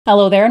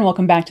Hello there and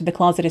welcome back to The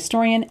Closet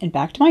Historian and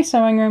back to my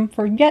sewing room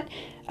for yet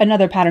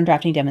another pattern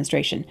drafting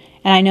demonstration.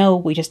 And I know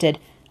we just did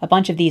a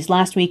bunch of these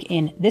last week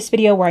in this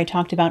video where I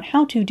talked about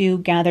how to do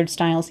gathered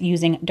styles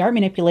using dart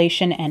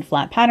manipulation and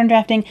flat pattern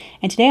drafting,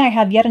 and today I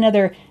have yet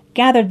another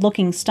gathered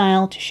looking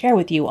style to share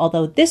with you,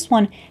 although this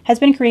one has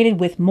been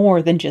created with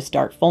more than just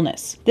dart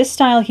fullness. This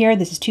style here,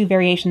 this is two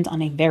variations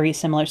on a very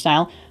similar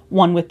style,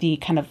 one with the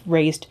kind of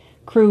raised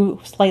crew,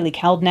 slightly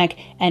cowled neck,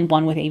 and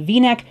one with a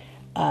V-neck.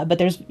 But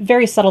there's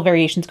very subtle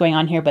variations going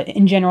on here, but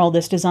in general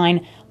this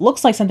design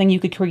looks like something you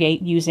could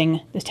create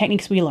using the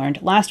techniques we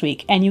learned last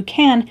week. And you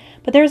can,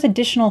 but there's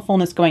additional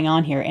fullness going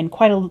on here, and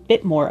quite a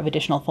bit more of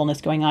additional fullness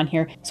going on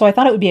here. So I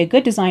thought it would be a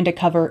good design to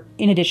cover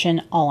in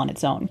addition all on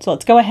its own. So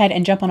let's go ahead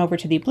and jump on over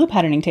to the blue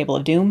patterning table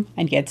of doom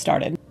and get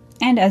started.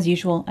 And as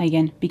usual, I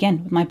again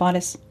begin with my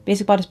bodice,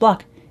 basic bodice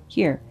block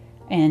here.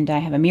 And I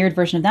have a mirrored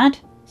version of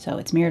that, so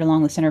it's mirrored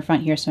along the center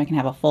front here so I can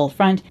have a full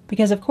front,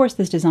 because of course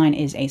this design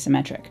is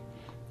asymmetric.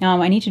 Now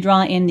I need to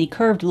draw in the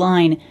curved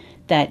line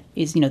that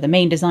is, the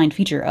main design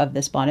feature of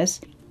this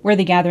bodice, where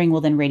the gathering will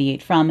then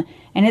radiate from,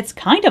 and it's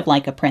kind of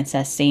like a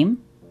princess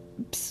seam,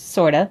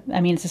 sorta. I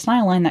mean, it's a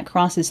style line that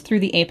crosses through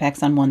the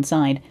apex on one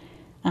side,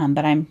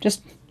 but I'm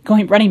just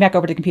running back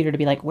over to the computer to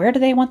be like, where do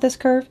they want this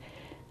curve?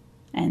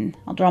 And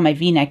I'll draw my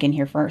V-neck in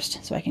here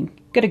first, so I can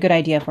get a good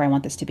idea of where I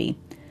want this to be.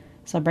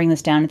 So I'll bring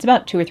this down. It's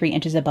about 2 or 3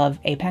 inches above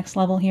apex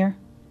level here,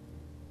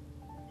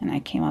 and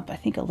I came up, I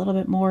think, a little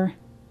bit more.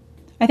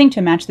 I think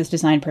to match this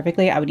design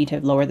perfectly, I would need to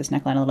lower this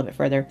neckline a little bit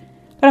further,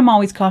 but I'm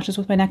always cautious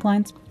with my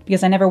necklines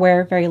because I never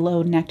wear very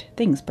low-necked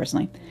things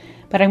personally.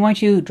 But I'm going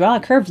to draw a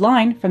curved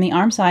line from the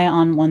arm side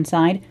on one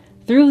side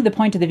through the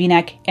point of the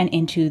V-neck and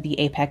into the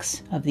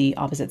apex of the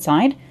opposite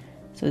side.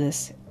 So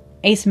this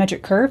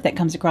asymmetric curve that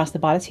comes across the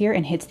bodice here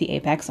and hits the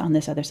apex on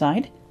this other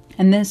side.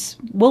 And this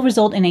will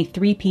result in a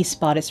 3-piece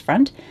bodice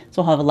front.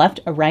 So I'll have a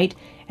left, a right,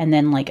 and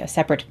then like a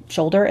separate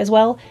shoulder as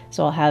well.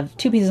 So I'll have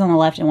 2 pieces on the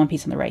left and 1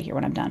 piece on the right here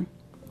when I'm done.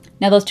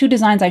 Now those 2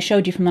 designs I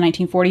showed you from the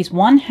 1940s,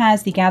 one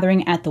has the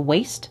gathering at the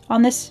waist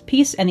on this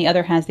piece and the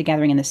other has the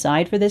gathering in the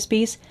side for this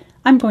piece.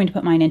 I'm going to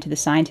put mine into the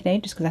side today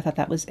just because I thought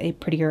that was a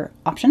prettier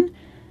option.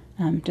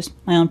 Just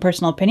my own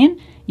personal opinion.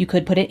 You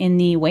could put it in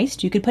the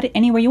waist, you could put it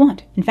anywhere you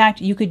want. In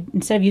fact, you could,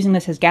 instead of using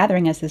this as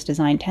gathering as this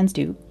design tends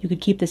to, you could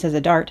keep this as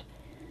a dart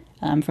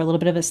for a little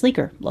bit of a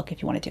sleeker look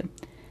if you wanted to.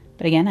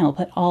 But again, I will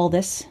put all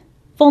this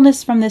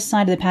fullness from this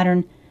side of the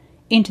pattern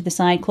into the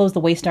side, close the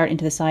waist dart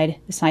into the side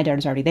dart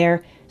is already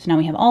there. So now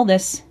we have all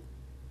this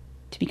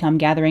to become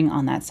gathering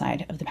on that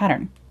side of the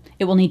pattern.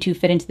 It will need to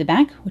fit into the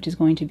back, which is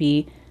going to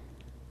be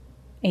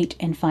 8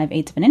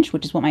 5/8 of an inch,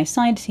 which is what my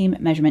side seam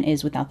measurement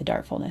is without the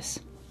dart fullness.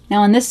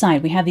 Now on this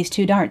side, we have these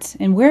 2 darts,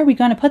 and where are we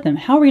going to put them?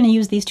 How are we going to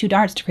use these 2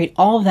 darts to create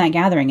all of that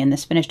gathering in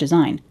this finished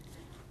design?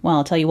 Well,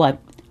 I'll tell you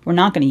what, we're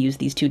not going to use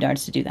these 2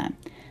 darts to do that.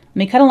 Let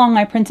me cut along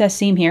my princess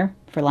seam here,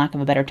 for lack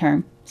of a better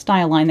term,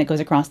 style line that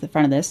goes across the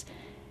front of this.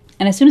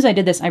 And as soon as I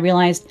did this, I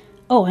realized,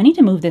 oh, I need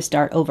to move this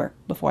dart over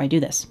before I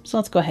do this. So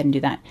let's go ahead and do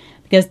that.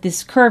 Because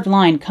this curved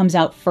line comes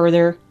out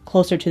further,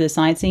 closer to the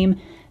side seam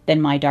than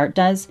my dart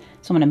does.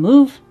 So I'm going to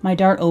move my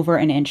dart over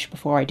an inch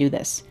before I do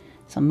this.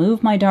 So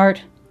move my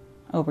dart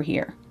over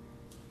here.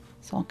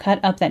 So I'll cut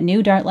up that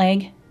new dart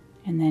leg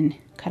and then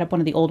cut up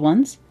one of the old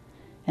ones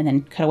and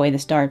then cut away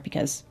this dart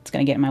because it's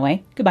going to get in my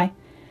way. Goodbye.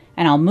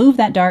 And I'll move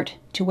that dart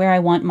to where I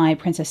want my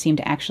princess seam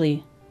to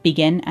actually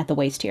begin at the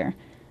waist here.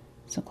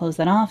 So close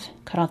that off,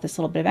 cut off this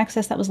little bit of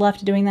excess that was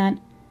left doing that,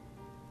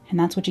 and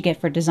that's what you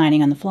get for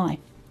designing on the fly.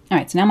 All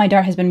right, so now my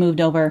dart has been moved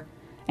over,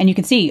 and you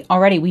can see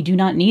already we do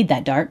not need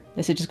that dart.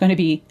 This is just going to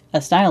be a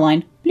style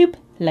line, bloop,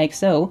 like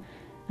so,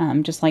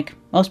 just like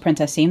most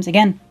princess seams.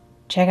 Again,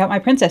 check out my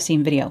princess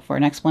seam video for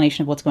an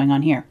explanation of what's going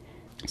on here.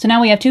 So now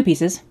we have 2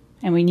 pieces,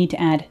 and we need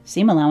to add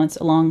seam allowance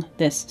along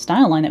this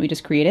style line that we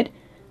just created,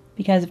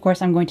 because of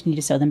course I'm going to need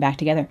to sew them back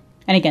together.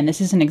 And again,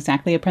 this isn't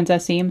exactly a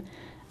princess seam.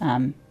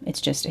 It's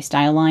just a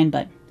style line,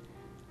 but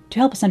to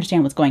help us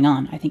understand what's going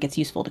on, I think it's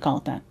useful to call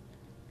it that.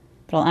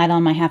 But I'll add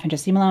on my 1/2 inch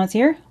seam allowance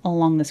here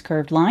along this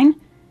curved line,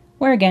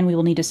 where again we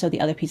will need to sew the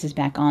other pieces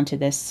back onto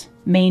this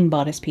main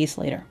bodice piece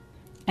later.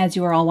 As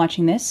you are all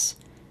watching this,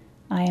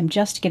 I am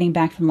just getting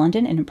back from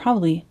London and I'm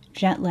probably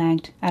jet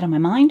lagged out of my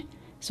mind,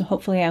 so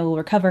hopefully I will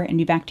recover and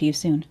be back to you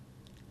soon.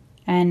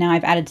 And now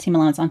I've added seam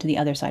allowance onto the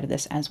other side of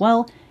this as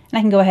well, and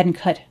I can go ahead and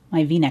cut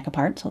my V-neck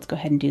apart, so let's go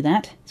ahead and do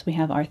that. So we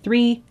have our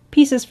 3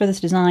 pieces for this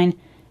design,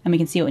 and we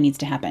can see what needs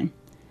to happen.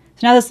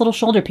 So now this little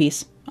shoulder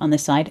piece on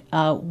this side,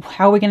 how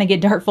are we going to get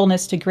dart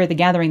fullness to create the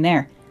gathering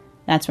there?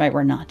 That's right,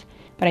 we're not.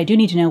 But I do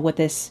need to know what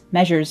this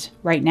measures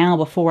right now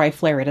before I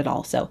flare it at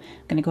all. So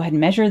I'm going to go ahead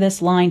and measure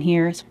this line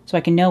here so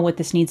I can know what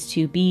this needs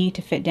to be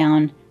to fit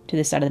down to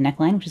this side of the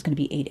neckline, which is going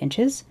to be 8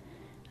 inches.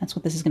 That's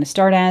what this is going to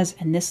start as,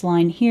 and this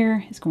line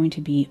here is going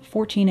to be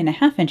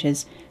 14.5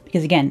 inches,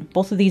 because again,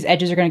 both of these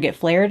edges are going to get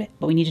flared,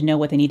 but we need to know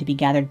what they need to be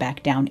gathered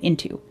back down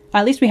into.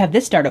 At least we have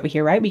this dart over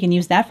here, right? We can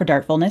use that for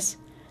dart fullness.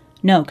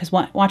 No, because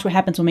watch what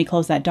happens when we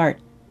close that dart.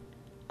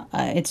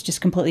 It's just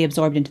completely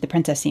absorbed into the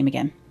princess seam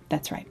again.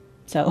 That's right.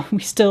 So we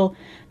still,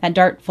 that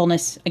dart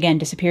fullness again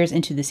disappears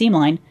into the seam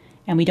line,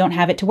 and we don't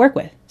have it to work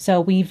with. So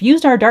we've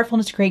used our dart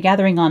fullness to create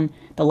gathering on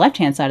the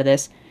left-hand side of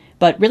this,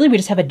 but really we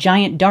just have a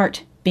giant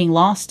dart being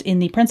lost in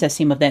the princess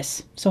seam of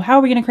this. So how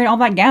are we going to create all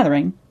that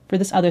gathering for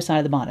this other side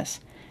of the bodice?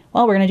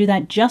 Well, we're going to do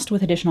that just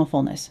with additional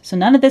fullness. So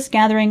none of this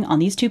gathering on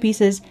these two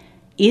pieces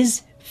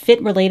is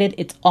fit related.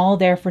 It's all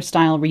there for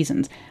style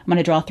reasons. I'm going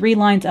to draw 3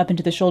 lines up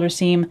into the shoulder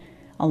seam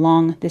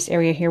along this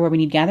area here where we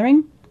need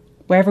gathering.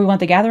 Wherever we want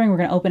the gathering, we're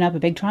going to open up a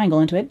big triangle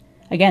into it.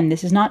 Again,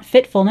 this is not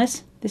fit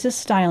fullness. This is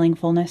styling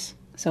fullness.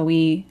 So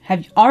we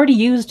have already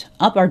used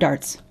up our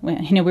darts. We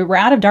were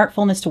out of dart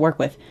fullness to work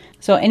with.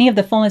 So any of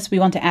the fullness we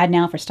want to add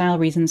now for style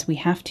reasons, we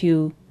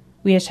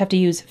just have to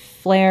use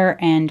flare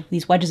and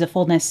these wedges of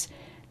fullness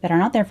that are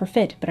not there for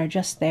fit, but are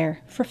just there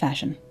for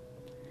fashion.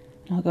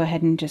 I'll go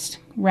ahead and just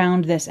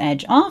round this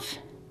edge off.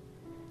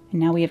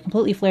 And now we have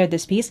completely flared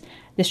this piece.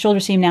 This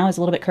shoulder seam now is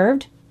a little bit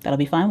curved. That'll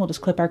be fine. We'll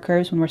just clip our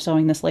curves when we're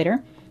sewing this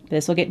later.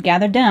 This will get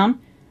gathered down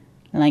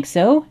like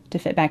so to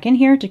fit back in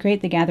here to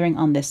create the gathering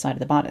on this side of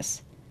the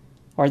bodice.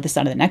 Or this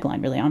side of the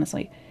neckline, really,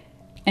 honestly.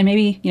 And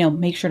maybe,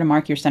 make sure to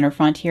mark your center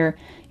front here.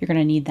 You're going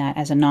to need that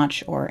as a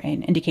notch or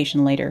an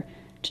indication later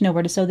to know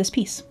where to sew this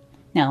piece.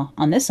 Now,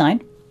 on this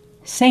side,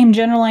 same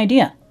general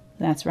idea.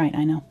 That's right,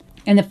 I know.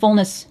 And the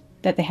fullness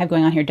that they have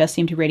going on here does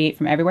seem to radiate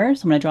from everywhere.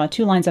 So I'm going to draw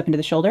 2 lines up into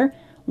the shoulder,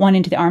 1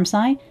 into the arm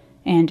side,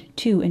 and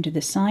 2 into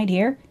this side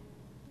here.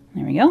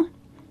 There we go.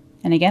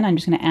 And again, I'm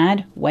just going to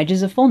add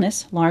wedges of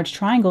fullness, large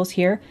triangles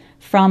here,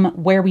 from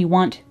where we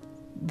want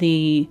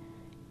the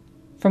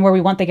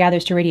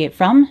gathers to radiate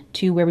from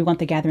to where we want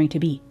the gathering to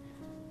be.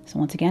 So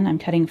once again, I'm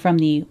cutting from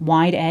the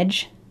wide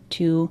edge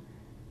to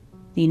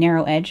the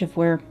narrow edge of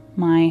where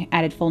my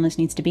added fullness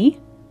needs to be.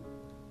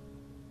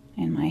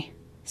 And my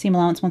seam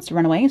allowance wants to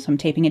run away, so I'm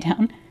taping it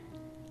down.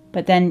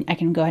 But then I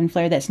can go ahead and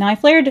flare this. Now I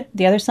flared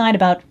the other side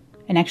about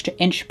an extra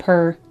inch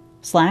per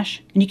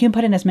slash, and you can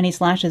put in as many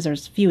slashes or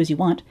as few as you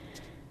want.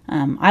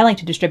 I like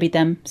to distribute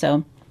them,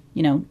 so,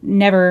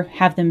 never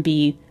have them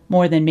be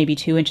more than maybe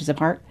 2 inches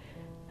apart.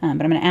 But I'm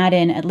going to add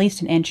in at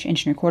least an inch,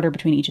 inch and a quarter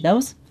between each of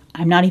those.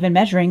 I'm not even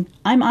measuring,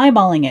 I'm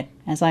eyeballing it,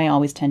 as I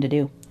always tend to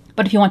do.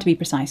 But if you want to be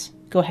precise,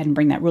 go ahead and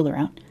bring that ruler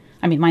out.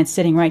 I mean, mine's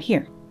sitting right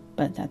here,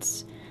 but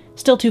that's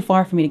still too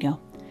far for me to go.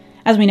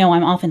 As we know,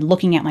 I'm often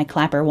looking at my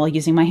clapper while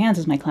using my hands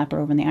as my clapper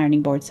over on the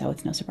ironing board, so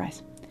it's no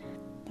surprise.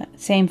 But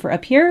same for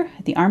up here.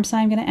 At the arm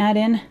side, I'm going to add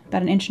in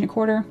about an inch and a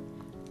quarter,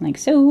 like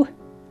so.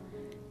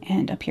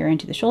 And up here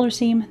into the shoulder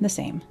seam, the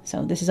same.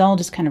 So this is all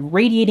just kind of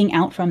radiating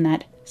out from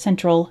that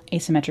central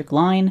asymmetric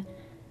line.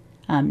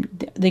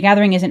 The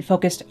gathering isn't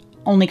focused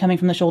only coming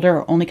from the shoulder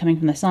or only coming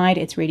from the side.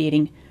 It's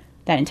radiating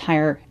that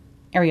entire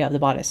area of the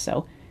bodice.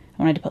 So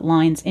I wanted to put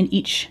lines in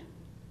each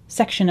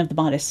section of the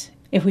bodice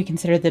if we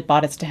consider the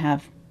bodice to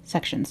have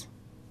sections.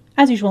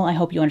 As usual, I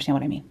hope you understand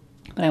what I mean.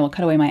 But I will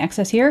cut away my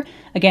excess here.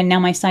 Again, now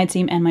my side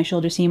seam and my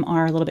shoulder seam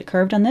are a little bit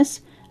curved on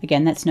this.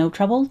 Again, that's no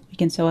trouble. You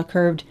can sew a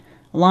curved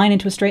line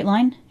into a straight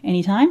line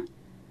anytime.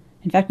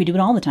 In fact, we do it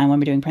all the time when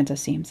we're doing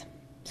princess seams.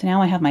 So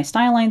now I have my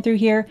style line through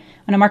here.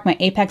 I'm going to mark my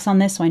apex on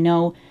this so I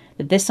know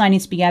that this side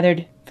needs to be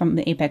gathered from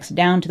the apex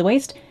down to the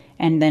waist,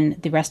 and then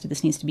the rest of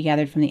this needs to be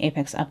gathered from the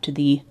apex up to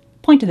the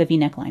point of the V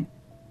neckline.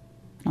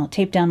 And I'll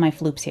tape down my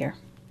floops here.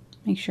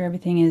 Make sure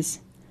everything is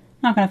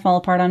not going to fall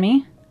apart on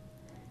me.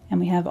 And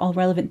we have all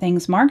relevant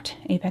things marked,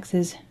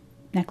 apexes,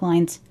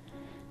 necklines,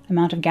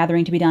 amount of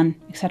gathering to be done,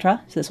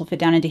 etc. So this will fit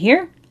down into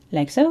here,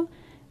 like so.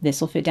 This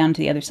will fit down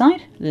to the other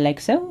side, like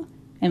so.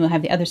 And we'll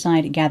have the other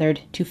side gathered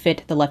to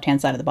fit the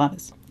left-hand side of the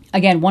bodice.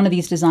 Again, one of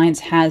these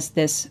designs has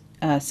this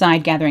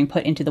side gathering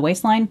put into the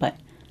waistline, but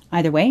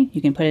either way,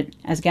 you can put it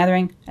as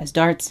gathering, as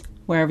darts,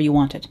 wherever you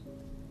want it.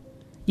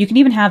 You can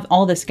even have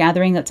all this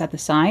gathering that's at the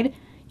side.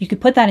 You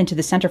could put that into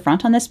the center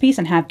front on this piece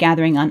and have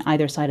gathering on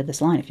either side of this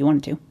line if you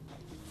wanted to.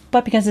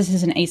 But because this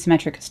is an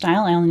asymmetric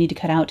style, I only need to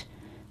cut out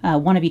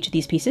one of each of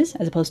these pieces,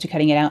 as opposed to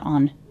cutting it out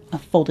on a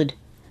folded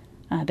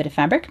bit of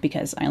fabric,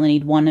 because I only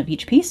need one of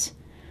each piece.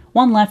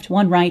 One left,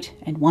 one right,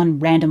 and one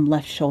random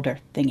left shoulder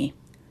thingy.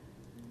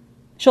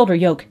 Shoulder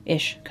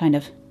yoke-ish, kind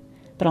of.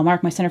 But I'll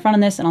mark my center front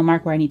on this, and I'll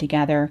mark where I need to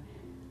gather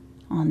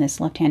on this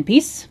left-hand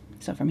piece.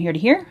 So from here to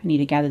here, I need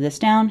to gather this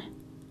down,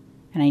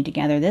 and I need to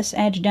gather this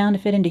edge down to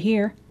fit into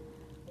here,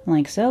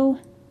 like so.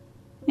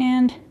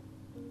 And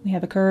we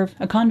have a curve,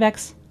 a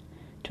convex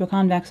to a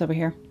convex over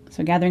here.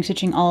 So gathering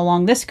stitching all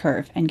along this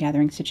curve, and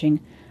gathering stitching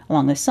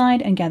along this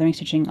side, and gathering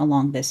stitching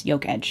along this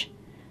yoke edge.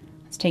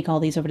 Let's take all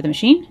these over to the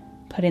machine,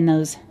 put in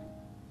those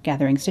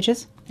gathering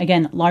stitches.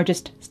 Again,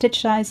 largest stitch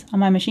size on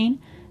my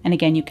machine, and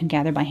again, you can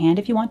gather by hand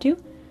if you want to.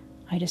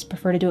 I just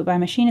prefer to do it by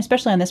machine,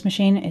 especially on this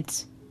machine.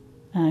 It's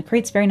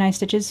creates very nice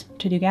stitches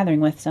to do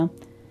gathering with, so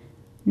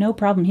no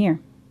problem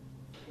here.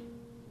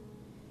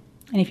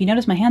 And if you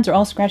notice my hands are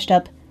all scratched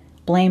up,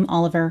 blame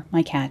Oliver,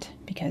 my cat,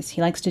 because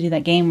he likes to do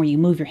that game where you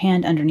move your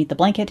hand underneath the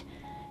blanket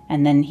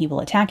and then he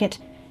will attack it.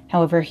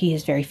 However, he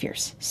is very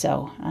fierce,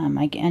 so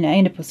I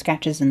end up with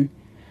scratches and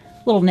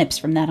little nips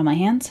from that on my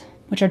hands,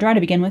 which are dry to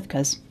begin with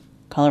because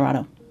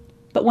Colorado.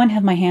 But when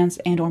have my hands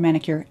and or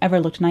manicure ever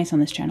looked nice on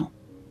this channel?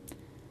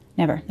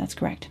 Never, that's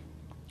correct.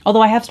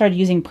 Although I have started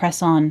using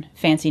press-on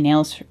fancy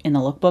nails in the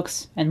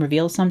lookbooks and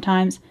reveals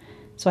sometimes,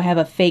 so I have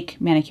a fake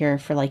manicure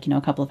for like,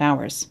 a couple of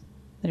hours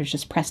that is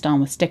just pressed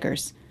on with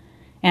stickers.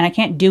 And I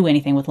can't do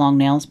anything with long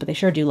nails, but they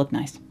sure do look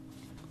nice.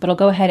 But I'll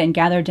go ahead and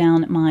gather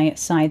down my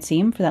side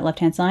seam for that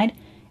left-hand side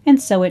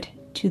and sew it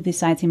to the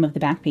side seam of the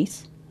back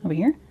piece over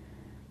here.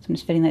 So I'm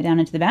just fitting that down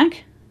into the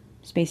back,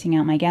 spacing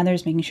out my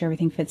gathers, making sure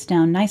everything fits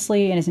down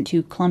nicely and isn't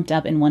too clumped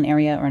up in one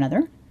area or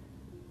another.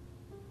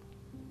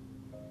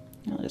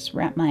 I'll just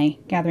wrap my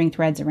gathering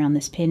threads around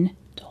this pin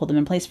to hold them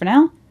in place for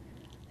now,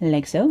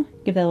 like so.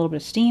 Give that a little bit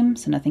of steam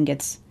so nothing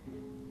gets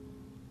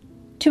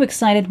too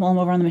excited while I'm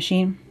over on the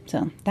machine.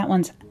 So that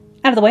one's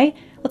out of the way.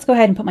 Let's go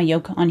ahead and put my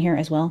yoke on here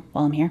as well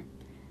while I'm here.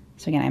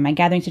 So again, I have my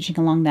gathering stitching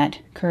along that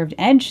curved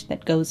edge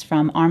that goes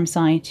from arm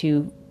side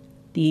to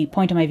the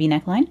point of my V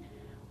neckline.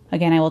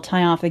 Again, I will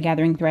tie off the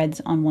gathering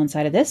threads on one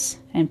side of this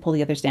and pull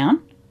the others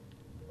down.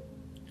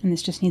 And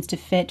this just needs to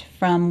fit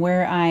from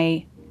where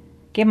I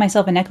gave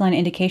myself a neckline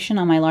indication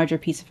on my larger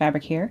piece of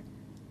fabric here,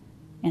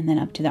 and then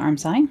up to the arm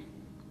side.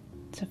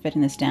 So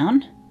fitting this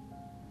down.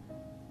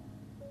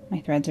 My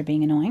threads are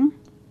being annoying.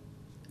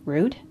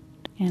 Rude.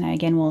 And I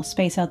again will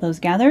space out those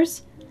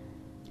gathers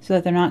so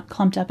that they're not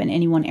clumped up in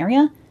any one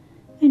area,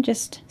 and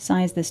just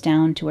size this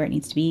down to where it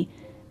needs to be,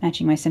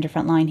 matching my center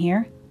front line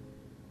here,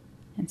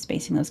 and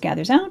spacing those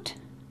gathers out,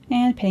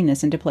 and pinning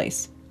this into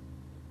place.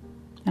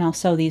 And I'll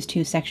sew these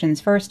two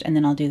sections first, and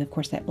then I'll do, of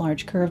course, that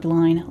large curved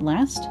line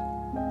last.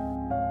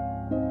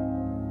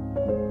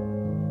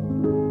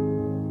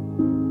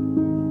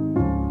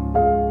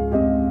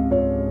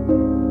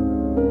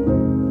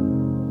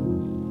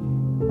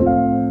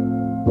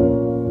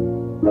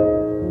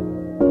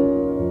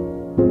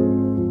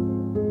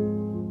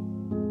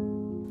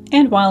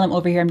 And while I'm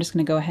over here, I'm just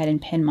going to go ahead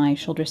and pin my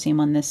shoulder seam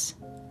on this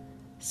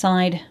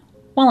side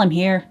while I'm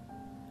here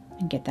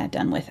and get that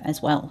done with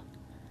as well.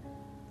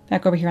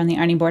 Back over here on the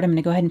ironing board, I'm going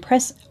to go ahead and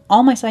press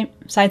all my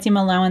side seam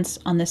allowance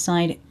on this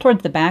side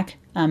towards the back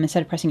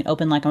instead of pressing it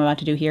open like I'm about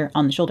to do here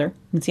on the shoulder.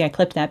 You can see I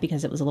clipped that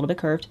because it was a little bit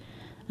curved.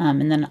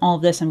 And then all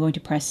of this I'm going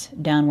to press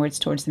downwards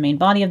towards the main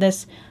body of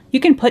this. You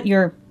can put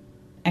your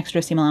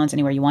extra seam allowance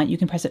anywhere you want. You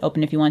can press it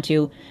open if you want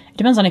to. It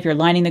depends on if you're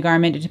lining the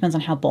garment. It depends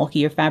on how bulky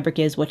your fabric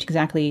is, what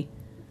exactly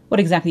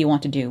you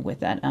want to do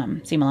with that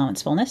seam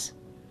allowance fullness.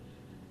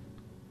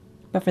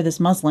 But for this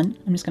muslin,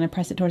 I'm just going to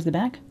press it towards the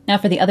back. Now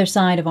for the other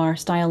side of our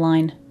style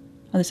line,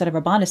 other side of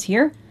our bodice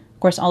here, of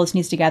course all this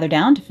needs to gather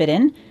down to fit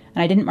in,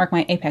 and I didn't mark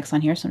my apex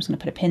on here, so I'm just going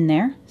to put a pin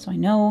there so I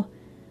know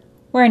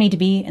where I need to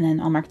be, and then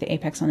I'll mark the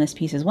apex on this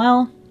piece as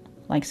well,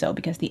 like so,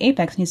 because the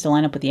apex needs to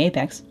line up with the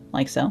apex,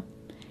 like so.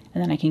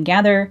 And then I can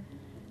gather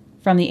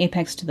from the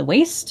apex to the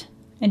waist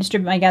and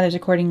distribute my gathers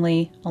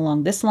accordingly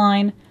along this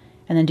line,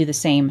 and then do the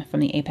same from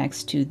the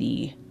apex to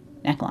the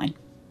neckline,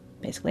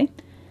 basically.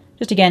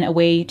 Just again, a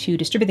way to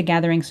distribute the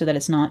gathering so that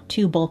it's not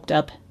too bulked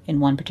up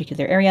in one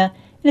particular area,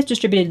 and it's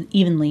distributed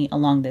evenly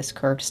along this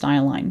curved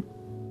style line.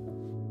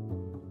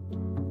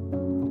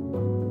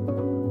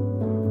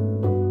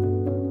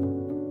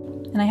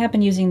 And I have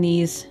been using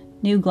these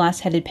new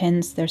glass-headed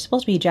pins. They're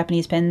supposed to be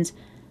Japanese pins.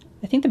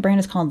 I think the brand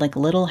is called like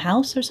Little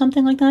House or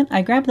something like that.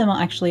 I grabbed them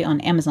actually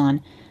on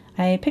Amazon.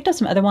 I picked up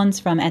some other ones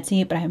from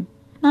Etsy, but I'm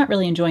not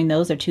really enjoying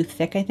those. They're too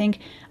thick, I think.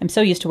 I'm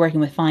so used to working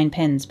with fine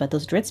pins, but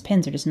those Dritz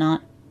pins are just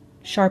not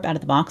sharp out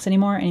of the box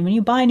anymore. And when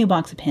you buy a new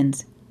box of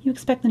pins, you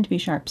expect them to be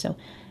sharp. So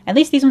at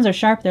least these ones are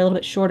sharp. They're a little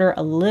bit shorter,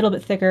 a little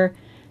bit thicker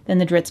than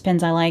the Dritz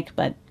pins I like,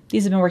 but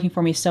these have been working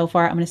for me so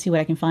far. I'm going to see what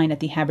I can find at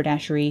the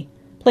haberdashery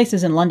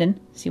places in London,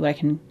 see what I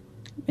can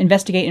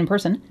investigate in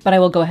person. But I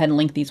will go ahead and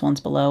link these ones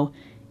below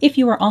if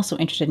you are also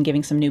interested in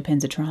giving some new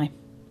pins a try.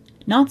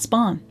 Not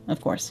Spawn, of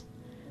course,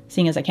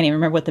 seeing as I can't even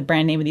remember what the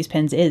brand name of these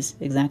pins is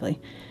exactly.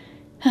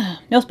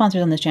 No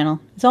sponsors on this channel.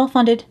 It's all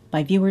funded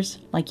by viewers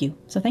like you,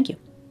 so thank you.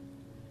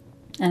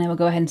 And I will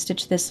go ahead and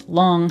stitch this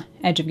long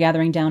edge of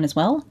gathering down as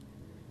well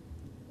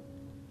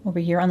over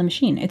here on the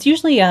machine. It's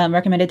usually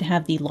recommended to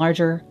have the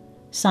larger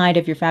side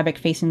of your fabric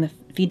facing the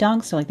feed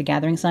dogs, so like the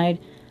gathering side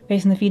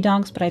facing the feed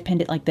dogs, but I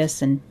pinned it like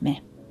this and meh,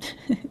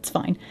 it's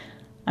fine.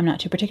 I'm not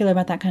too particular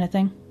about that kind of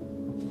thing.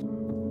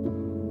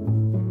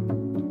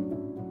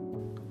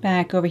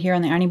 Back over here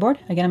on the ironing board,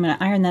 again I'm going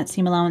to iron that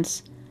seam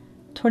allowance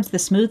towards the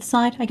smooth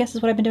side, I guess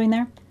is what I've been doing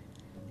there.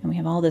 And we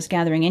have all this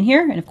gathering in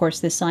here, and of course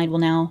this side will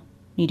now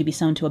need to be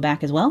sewn to a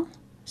back as well,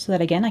 so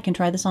that again I can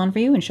try this on for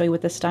you and show you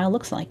what this style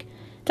looks like.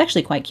 It's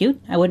actually quite cute.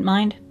 I wouldn't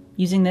mind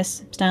using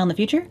this style in the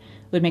future. It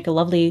would make a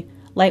lovely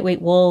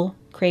lightweight wool,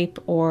 crepe,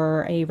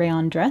 or a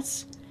rayon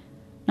dress.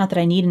 Not that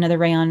I need another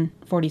rayon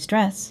 40s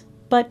dress,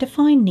 but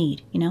define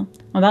need, you know?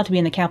 I'm about to be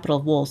in the capital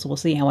of wool, so we'll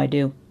see how I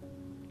do.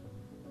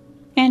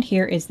 And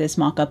here is this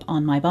mock-up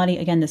on my body.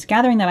 Again, this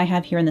gathering that I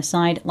have here on the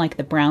side, like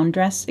the brown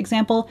dress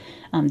example,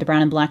 the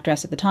brown and black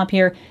dress at the top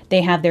here,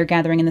 they have their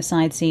gathering in the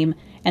side seam,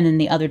 and then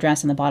the other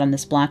dress on the bottom,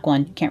 this black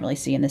one, you can't really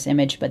see in this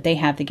image, but they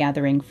have the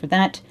gathering for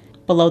that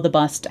below the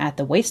bust at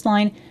the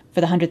waistline.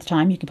 For the 100th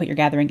time, you can put your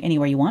gathering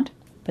anywhere you want.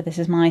 But this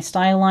is my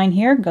style line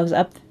here, goes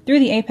up through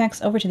the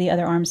apex over to the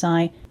other arm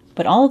side,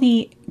 but all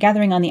the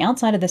gathering on the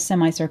outside of this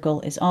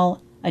semicircle is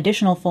all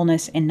additional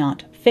fullness and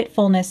not fit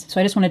fullness. So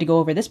I just wanted to go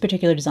over this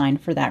particular design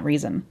for that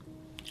reason.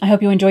 I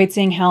hope you enjoyed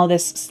seeing how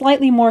this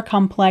slightly more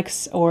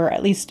complex, or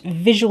at least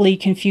visually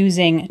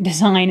confusing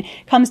design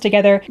comes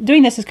together.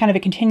 Doing this is kind of a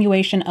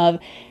continuation of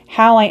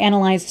how I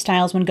analyze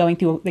styles when going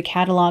through the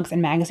catalogs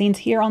and magazines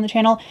here on the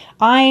channel.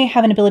 I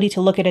have an ability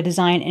to look at a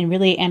design and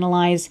really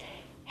analyze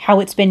how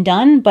it's been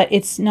done, but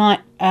it's not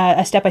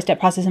a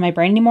step-by-step process in my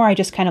brain anymore. I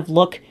just kind of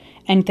look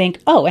and think,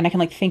 oh, and I can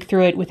like think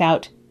through it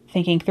without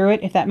thinking through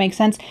it, if that makes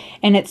sense.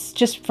 And it's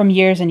just from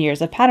years and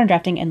years of pattern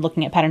drafting and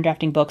looking at pattern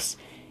drafting books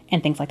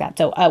and things like that.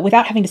 So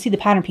without having to see the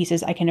pattern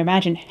pieces, I can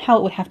imagine how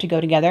it would have to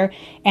go together.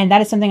 And that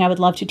is something I would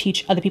love to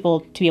teach other people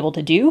to be able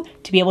to do,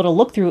 to be able to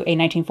look through a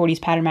 1940s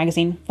pattern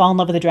magazine, fall in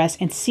love with the dress,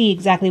 and see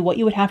exactly what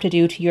you would have to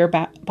do to your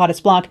bodice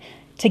block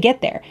to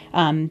get there.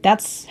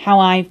 That's how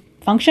I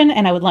function,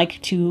 and I would like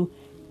to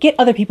get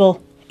other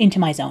people into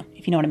my zone,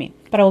 if you know what I mean.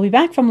 But I will be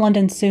back from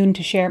London soon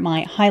to share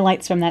my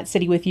highlights from that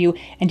city with you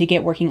and to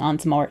get working on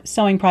some more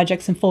sewing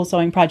projects and full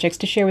sewing projects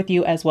to share with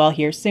you as well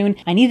here soon.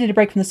 I needed a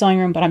break from the sewing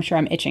room, but I'm sure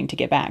I'm itching to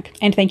get back.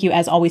 And thank you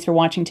as always for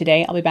watching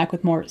today. I'll be back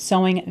with more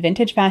sewing,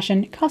 vintage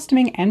fashion,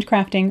 costuming, and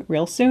crafting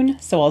real soon,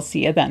 so I'll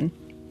see you then.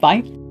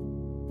 Bye.